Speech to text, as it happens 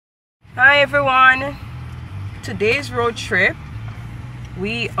Hi everyone, today's road trip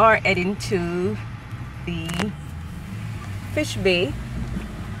we are heading to the fish bay.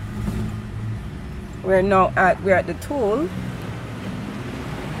 We're at the toll,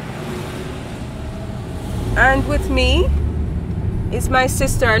 and with me is my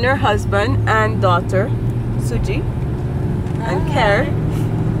sister and her husband and daughter Suji. Hi. And Kerr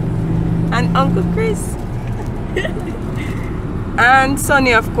and Uncle Chris and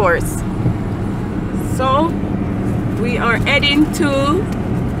Sonny, of course. So we are heading to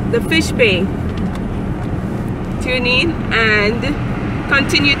the fish bay. Tune in and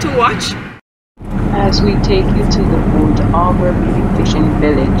continue to watch as we take you to the Old Harbour fishing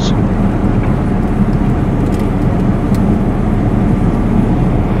village.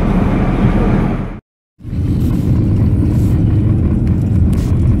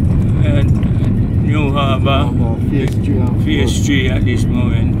 New Harbour, phase 3 at this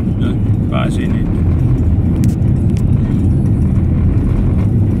moment, not passing it.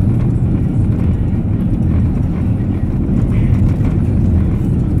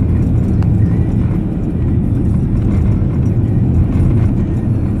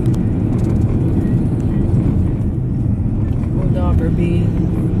 Old Harbour Bay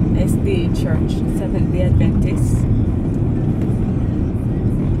SDA Church, Seventh-day Adventist.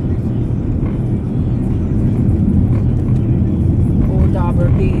 Old Harbour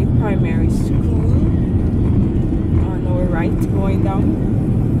Bay Primary School on our right going down.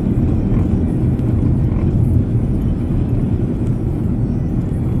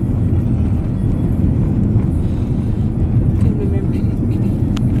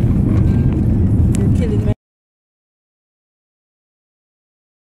 You're killing me.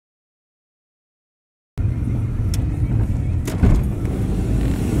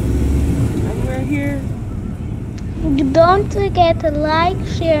 And we're here. Don't forget to like,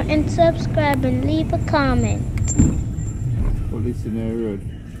 share, and subscribe, and leave a comment. Police in the road.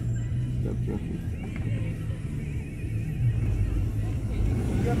 Stop traffic.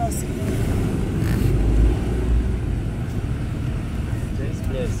 This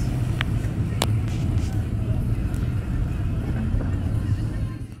place.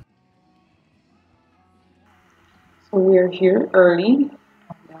 So we are here early.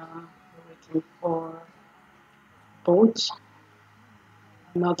 We're waiting for boat,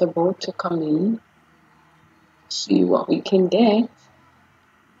 another boat to come in. See what we can get.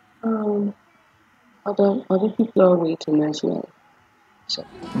 Other people are waiting as well. So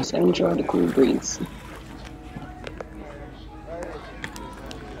let's enjoy the cool breeze.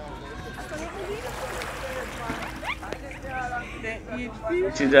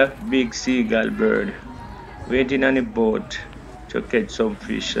 This is a big seagull bird waiting on the boat to catch some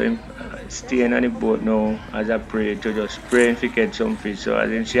fish. So I'm staying on the boat now as a prey to just praying to catch some fish. So as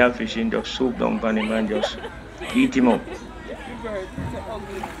him see a fish, him just swoop down on him and just eat him up.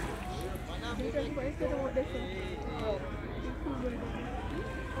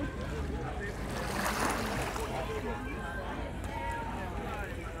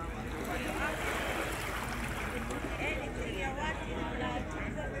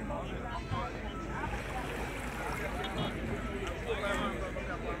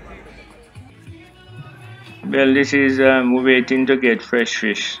 Well, this is we're waiting to get fresh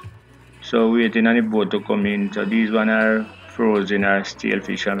fish. So waiting on the boat to come in. So these one are frozen or stale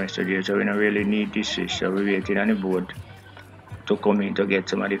fish from yesterday. So we don't really need this fish. So we're waiting on the boat to come in to get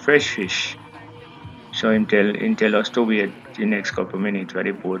some of the fresh fish. So him tell us to wait the next couple of minutes for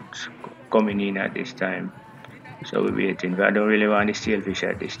the boat coming in at this time. So we're waiting. But I don't really want the stale fish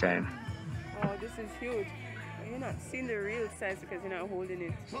at this time. Oh, this is huge. You're not seeing the real size because you're not holding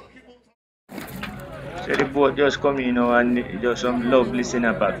it. So the boat just come in now and just some lovely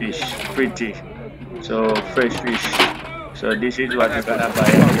snapper fish, pretty. So fresh fish. So this is what you're gonna buy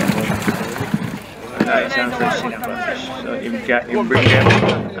again. Nice and fresh snapper fish. So him bring them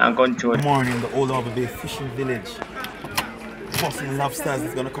and control. Good morning, the Old Harbour Bay fishing village. Tossing lobsters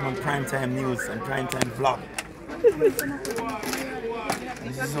is gonna come on primetime news and primetime vlog.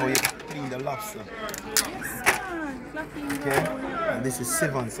 This is how you clean the lobster. Okay? And this is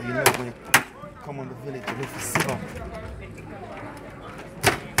Sivan, so you know when you come on the village, you look for Sivan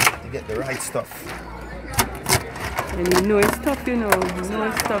to get the right stuff. And you know it's tough, you know. You know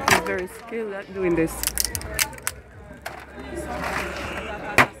it's tough. You're very skilled at doing this.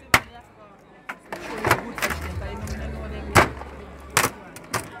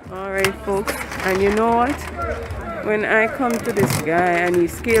 Alright folks, and you know what? When I come to this guy and he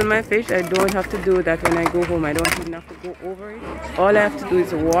scale my fish, I don't have to do that when I go home. I don't even have to go over it. All I have to do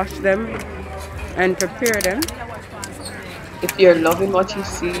is wash them and prepare them If you're loving what you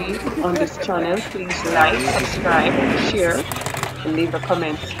see on this channel, please like, subscribe, share, and leave a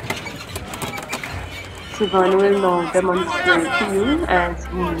comment. Sivan will now demonstrate to you as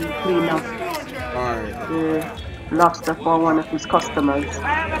he clean up the lobster for one of his customers.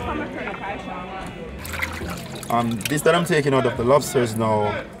 This that I'm taking out of the lobsters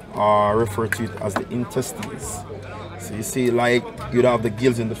now are referred to it as the intestines. So you see, like you'd have the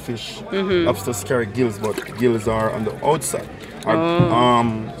gills in the fish. Lobsters carry gills, but gills are on the outside.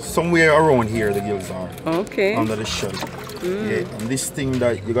 Somewhere around here the gills are. Okay. Under the shell. Yeah, and this thing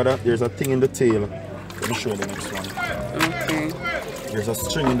that you gotta, there's a thing in the tail. Let me show you the next one. Okay. There's a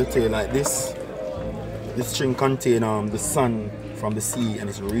string in the tail like this. This string contains the sand from the sea and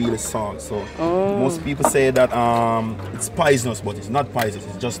it's really salt. So most people say that it's poisonous, but it's not poisonous.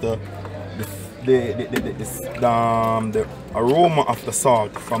 It's just the aroma of the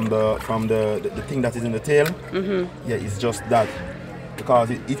salt from the thing that is in the tail. Yeah, it's just that. Because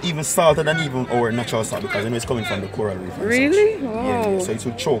it's even salted than even our natural salt, because it's coming from the coral reef. Really? Wow. Yeah, so it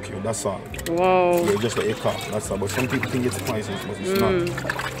will choke you, that's all. Wow. Yeah, just like a cough, that's all. But some people think it's poisonous, but it's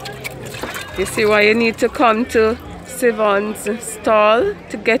not. You see why you need to come to Sivan's stall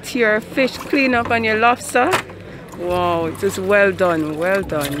to get your fish clean up on your lobster? Wow, it is well done, well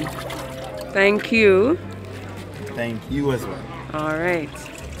done. Thank you. Thank you as well. Alright.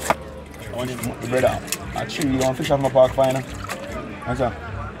 I want you, brother, actually you want fish off my park fine. What's up?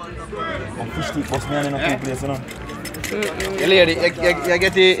 Fish teeth bust me in a two place, you know? Yeah, lady, you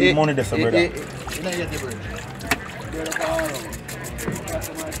get the money there, brother. You don't get the bird.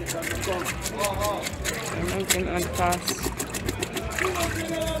 I can add fast.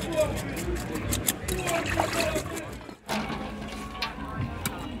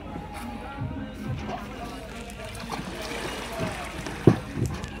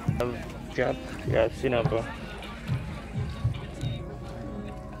 Jack, yeah, Singapore.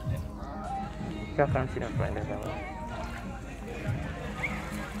 Jack and Singapore in the summer.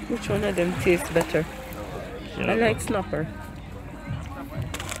 Which one of them tastes better? I like snapper.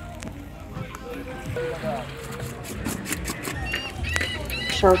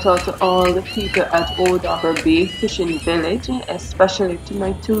 Shout out to all the people at Old Harbour Bay Fishing Village, especially to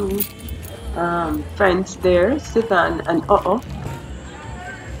my two friends there, Sivan and Uh-Oh.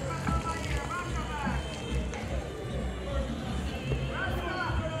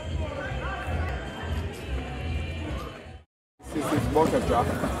 This is butter jack.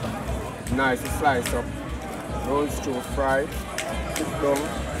 Nice slice up. Rolls through fry. Cook down.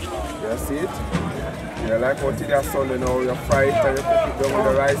 You see it? You like how to get sun, you know, you fry it and you cook it down with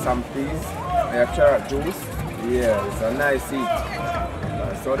the rice and peas and your carrot juice. Yeah, it's a nice eat.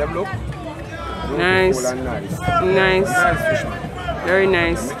 So them look? Nice. And nice. Nice. Nice fish, man. Very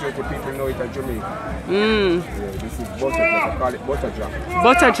nice. Majority people know it at Jamaica. Mmm. Yeah, this is butter jack. I call it butter jack.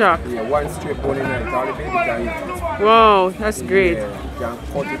 Butter jack. Yeah, one straight bone in it. All the baby can eat it. Wow, that's great. Yeah, you can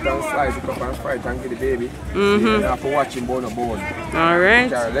cut it and slice it up and fry it and give the baby. You have to watch him bone a bone. Alright.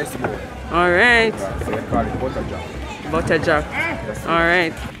 Carry less bone. Alright. So they call it butter jack. Butter jack. Yes,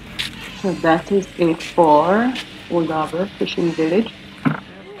 Alright. So that is it for Old Harbour Fishing Village.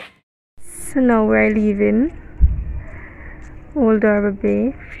 So now we're leaving Old Harbour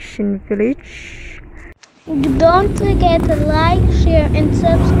Bay Fishing Village. Don't forget to like, share, and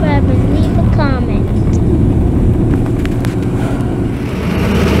subscribe and leave a comment.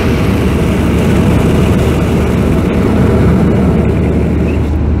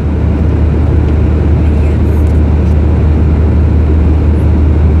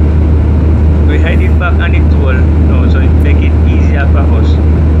 We're heading back on the toll now, so it make it easier for us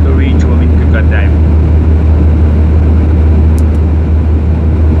to reach home in quicker time.